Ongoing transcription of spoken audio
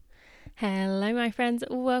Hello, my friends.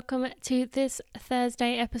 Welcome to this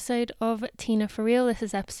Thursday episode of Tina for Real. This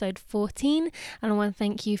is episode 14, and I want to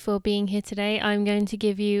thank you for being here today. I'm going to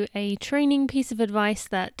give you a training piece of advice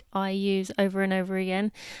that I use over and over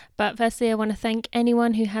again. But firstly, I want to thank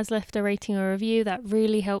anyone who has left a rating or review. That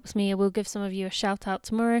really helps me. I will give some of you a shout out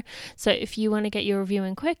tomorrow. So if you want to get your review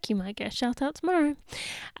in quick, you might get a shout out tomorrow.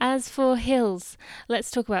 As for hills,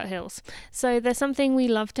 let's talk about hills. So there's something we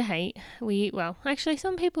love to hate. Actually,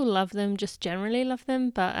 some people love them, just generally love them,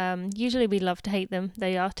 but usually we love to hate them.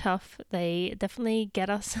 They are tough. They definitely get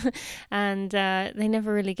us, and they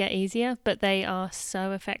never really get easier, but they are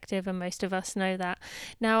so effective, and most of us know that.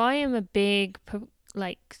 Now, I am a big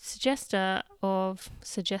suggester,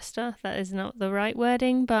 that is not the right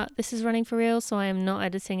wording, but this is running for real, so I am not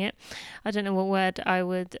editing it. I don't know what word I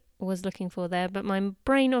was looking for there, but my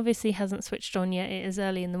brain obviously hasn't switched on yet. It is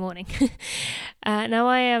early in the morning. Now,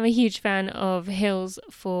 I am a huge fan of hills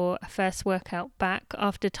for a first workout back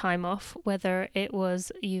after time off, whether it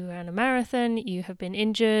was you ran a marathon, you have been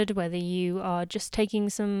injured, whether you are just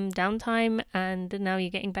taking some downtime and now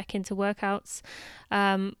you're getting back into workouts.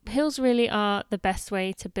 Hills really are the best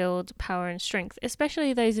way to build power and strength,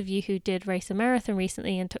 especially those of you who did race a marathon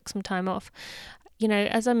recently and took some time off. You know,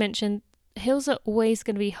 as I mentioned, hills are always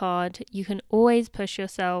going to be hard. You can always push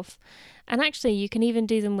yourself. And actually, you can even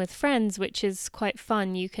do them with friends, which is quite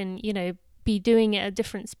fun. You can, be doing it at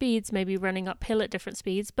different speeds, maybe running uphill at different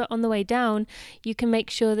speeds. But on the way down, you can make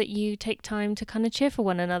sure that you take time to kind of cheer for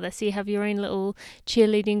one another. So you have your own little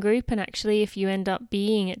cheerleading group. And actually, if you end up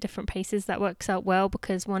being at different paces, that works out well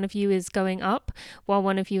because one of you is going up while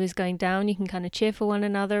one of you is going down. You can kind of cheer for one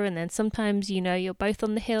another. And then sometimes, you're both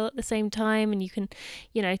on the hill at the same time and you can,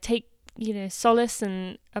 take solace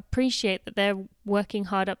and appreciate that they're working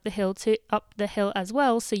hard up the hill as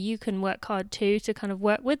well, so you can work hard too to kind of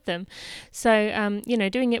work with them. So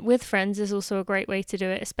doing it with friends is also a great way to do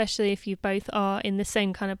it, especially if you both are in the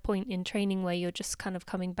same kind of point in training where you're just kind of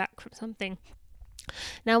coming back from something.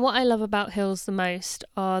 Now, what I love about hills the most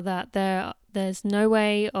are that there's no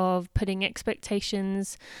way of putting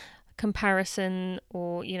expectations, comparison,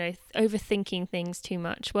 or overthinking things too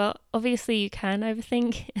much. Well, obviously you can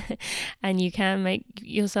overthink and you can make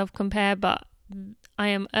yourself compare, but I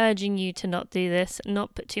am urging you to not do this,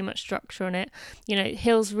 not put too much structure on it.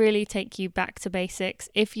 Hills really take you back to basics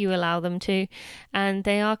if you allow them to, and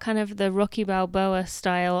they are kind of the Rocky Balboa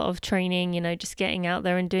style of training, just getting out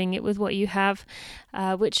there and doing it with what you have,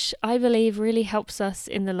 which I believe really helps us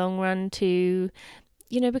in the long run to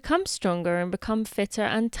become stronger and become fitter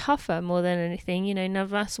and tougher more than anything. None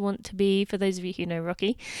of us want to be, for those of you who know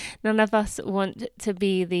Rocky, none of us want to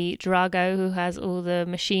be the Drago who has all the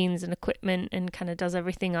machines and equipment and kind of does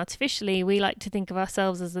everything artificially. We like to think of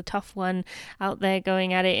ourselves as the tough one out there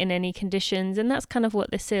going at it in any conditions. And that's kind of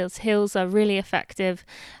what this is. Hills are really effective,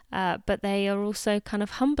 but they are also kind of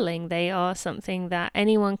humbling. They are something that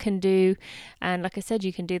anyone can do. And like I said,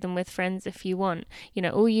 you can do them with friends if you want.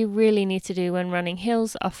 All you really need to do when running hills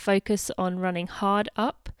are focus on running hard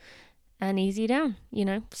up and easy down,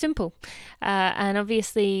 simple. And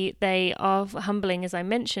obviously they are humbling, as I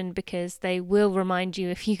mentioned, because they will remind you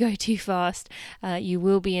if you go too fast, you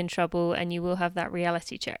will be in trouble and you will have that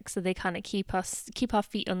reality check. So they kind of keep our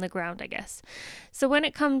feet on the ground, I guess. So when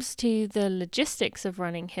it comes to the logistics of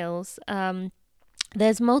running hills,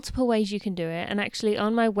 there's multiple ways you can do it, and actually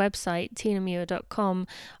on my website, tinamuir.com,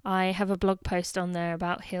 I have a blog post on there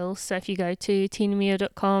about hills. So if you go to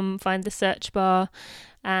tinamuir.com, find the search bar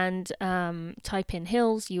and type in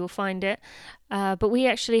hills, you will find it. But we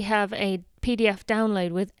actually have a PDF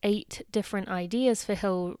download with 8 different ideas for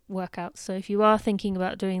hill workouts. So if you are thinking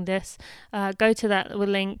about doing this, go to that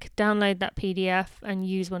link, download that PDF and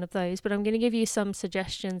use one of those. But I'm going to give you some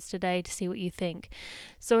suggestions today to see what you think.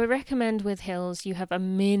 So I recommend with hills, you have a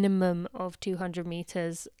minimum of 200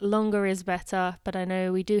 meters. Longer is better, but I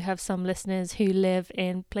know we do have some listeners who live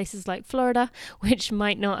in places like Florida, which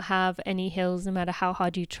might not have any hills no matter how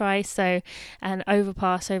hard you try. So an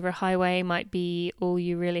overpass over a highway might be all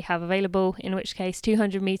you really have available, in which case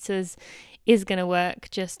 200 meters is going to work,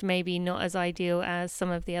 just maybe not as ideal as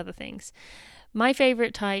some of the other things. My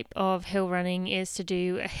favorite type of hill running is to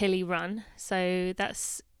do a hilly run. So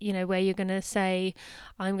that's, where you're going to say,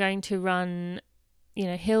 I'm going to run,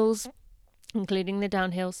 hills, including the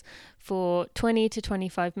downhills, for 20 to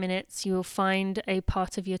 25 minutes. You will find a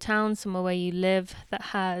part of your town, somewhere where you live, that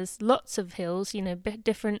has lots of hills,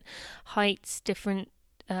 different heights, different,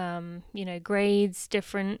 grades,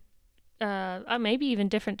 different, maybe even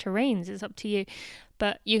different terrains. It's up to you.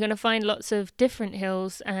 But you're going to find lots of different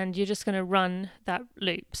hills and you're just going to run that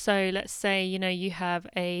loop. So let's say, you have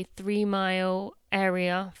a 3 mile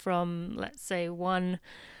area from, let's say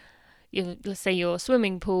your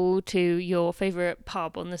swimming pool to your favorite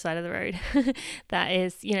pub on the side of the road. That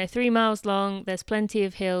is, 3 miles long. There's plenty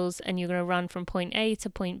of hills, and you're going to run from point A to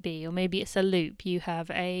point B. Or maybe it's a loop. You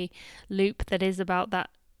have a loop that is about that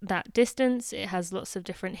distance. It has lots of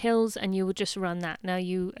different hills, and you will just run that. Now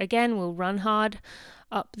you again will run hard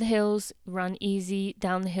up the hills, run easy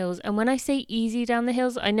down the hills. And when I say easy down the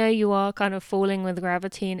hills, I know you are kind of falling with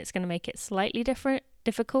gravity, and it's going to make it slightly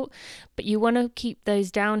difficult, but you want to keep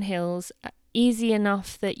those downhills easy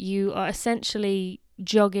enough that you are essentially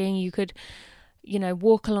jogging. You could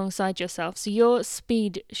walk alongside yourself, so your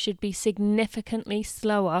speed should be significantly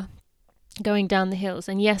slower going down the hills.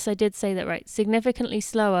 And yes, I did say that right, significantly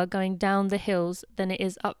slower going down the hills than it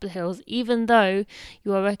is up the hills, even though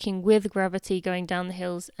you are working with gravity going down the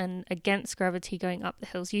hills and against gravity going up the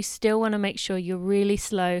hills. You still want to make sure you're really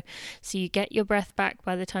slow so you get your breath back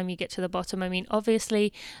by the time you get to the bottom. I mean,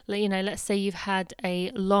 obviously, let's say you've had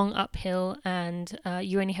a long uphill and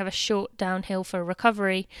you only have a short downhill for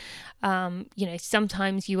recovery.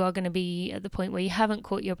 Sometimes you are going to be at the point where you haven't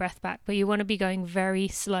caught your breath back, but you want to be going very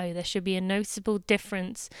slow. There should be a noticeable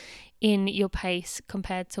difference in your pace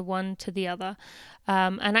compared to one to the other.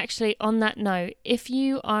 And actually, on that note, if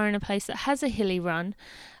you are in a place that has a hilly run,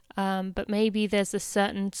 but maybe there's a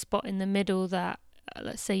certain spot in the middle that,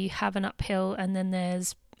 let's say you have an uphill and then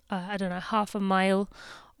there's, half a mile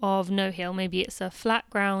of no hill. Maybe it's a flat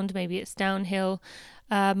ground, maybe it's downhill.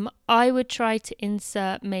 I would try to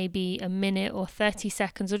insert maybe a minute or 30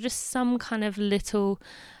 seconds or just some kind of little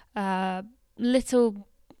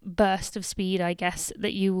burst of speed, I guess,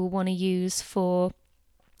 that you will want to use for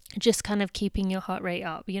just kind of keeping your heart rate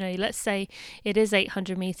up. Let's say it is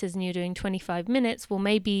 800 meters and you're doing 25 minutes. Well,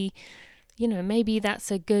 maybe that's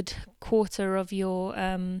a good quarter of your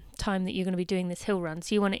time that you're going to be doing this hill run.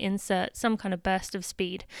 So you want to insert some kind of burst of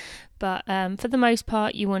speed. But for the most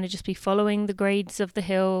part, you want to just be following the grades of the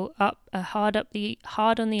hill, up hard on the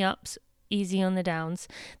ups, easy on the downs.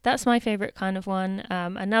 That's my favorite kind of one.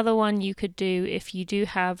 Another one you could do if you do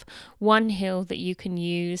have one hill that you can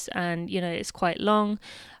use and it's quite long.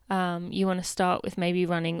 You want to start with maybe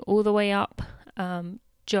running all the way up,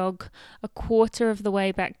 jog a quarter of the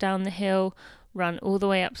way back down the hill, run all the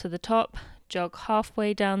way up to the top, jog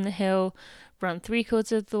halfway down the hill, run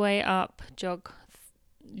 3/4 of the way up, jog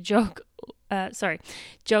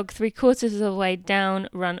 3/4 of the way down,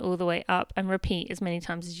 run all the way up, and repeat as many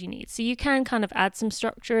times as you need. So you can kind of add some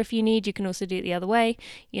structure if you need. You can also do it the other way,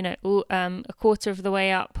 a quarter of the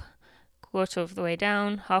way up, quarter of the way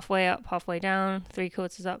down, halfway up, halfway down,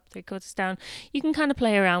 3/4 up, 3/4 down. You can kind of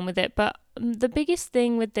play around with it, but the biggest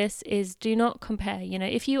thing with this is do not compare.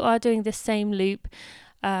 If you are doing the same loop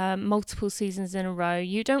multiple seasons in a row,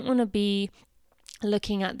 you don't want to be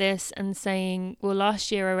looking at this and saying, well,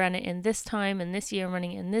 last year I ran it in this time and this year I'm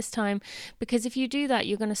running it in this time, because if you do that,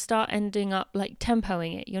 you're going to start ending up like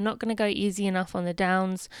tempoing it. You're not going to go easy enough on the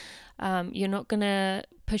downs. You're not going to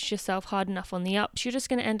push yourself hard enough on the ups. You're just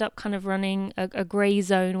going to end up kind of running a grey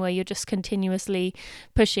zone where you're just continuously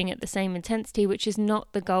pushing at the same intensity, which is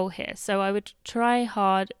not the goal here. So I would try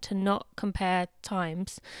hard to not compare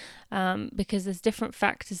times, because there's different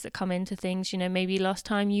factors that come into things. Maybe last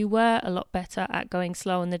time you were a lot better at going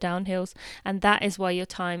slow on the downhills, and that is why your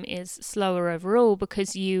time is slower overall,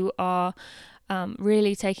 because you are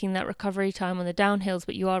really taking that recovery time on the downhills,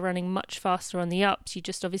 but you are running much faster on the ups. You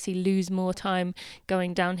just obviously lose more time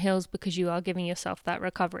going downhills because you are giving yourself that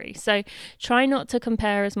recovery. So try not to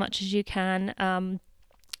compare as much as you can.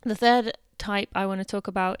 The third type I want to talk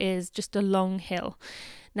about is just a long hill.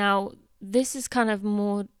 Now, this is kind of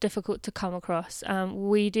more difficult to come across.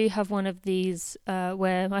 We do have one of these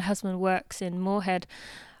where my husband works in Moorhead,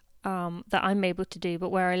 that I'm able to do, but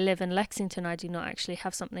where I live in Lexington, I do not actually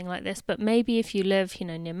have something like this. But maybe if you live,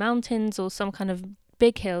 near mountains or some kind of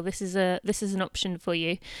big hill, this is an option for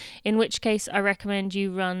you. In which case, I recommend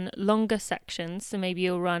you run longer sections. So maybe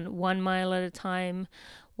you'll run 1 mile at a time,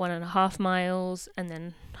 1.5 miles, and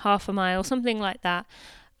then half a mile, something like that.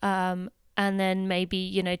 And then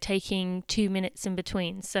maybe, taking 2 minutes in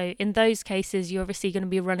between. So in those cases, you're obviously going to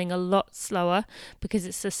be running a lot slower because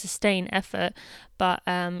it's a sustained effort, but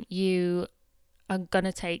you are going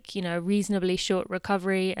to take, a reasonably short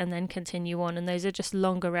recovery and then continue on. And those are just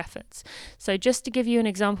longer efforts. So just to give you an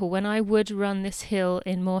example, when I would run this hill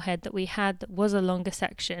in Moorhead that we had that was a longer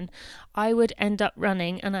section, I would end up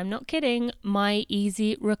running, and I'm not kidding, my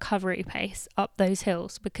easy recovery pace up those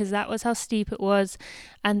hills, because that was how steep it was.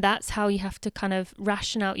 And that's how you have to kind of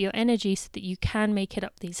ration out your energy so that you can make it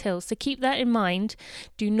up these hills. So keep that in mind.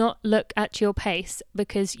 Do not look at your pace,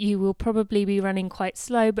 because you will probably be running quite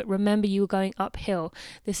slow, but remember you were going up hill.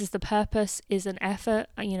 This is the purpose, is an effort.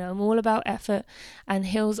 I'm all about effort, and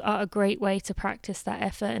hills are a great way to practice that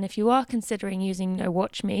effort. And if you are considering using No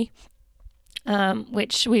Watch Me,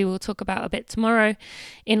 which we will talk about a bit tomorrow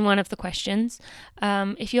in one of the questions.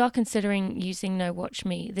 If you are considering using No Watch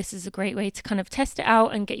Me, this is a great way to kind of test it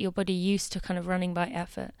out and get your body used to kind of running by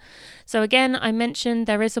effort. So again, I mentioned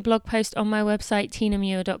there is a blog post on my website,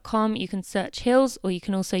 tinamuir.com. You can search hills, or you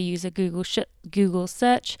can also use a Google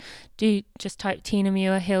search. Do just type Tina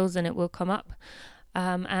Muir hills and it will come up.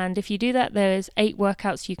 And if you do that, there's 8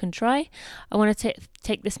 workouts you can try. I want to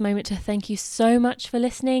take this moment to thank you so much for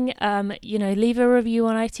listening. Leave a review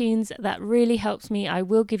on iTunes. That really helps me. I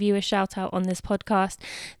will give you a shout out on this podcast.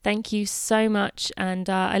 Thank you so much. And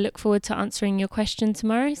I look forward to answering your question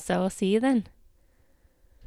tomorrow. So I'll see you then.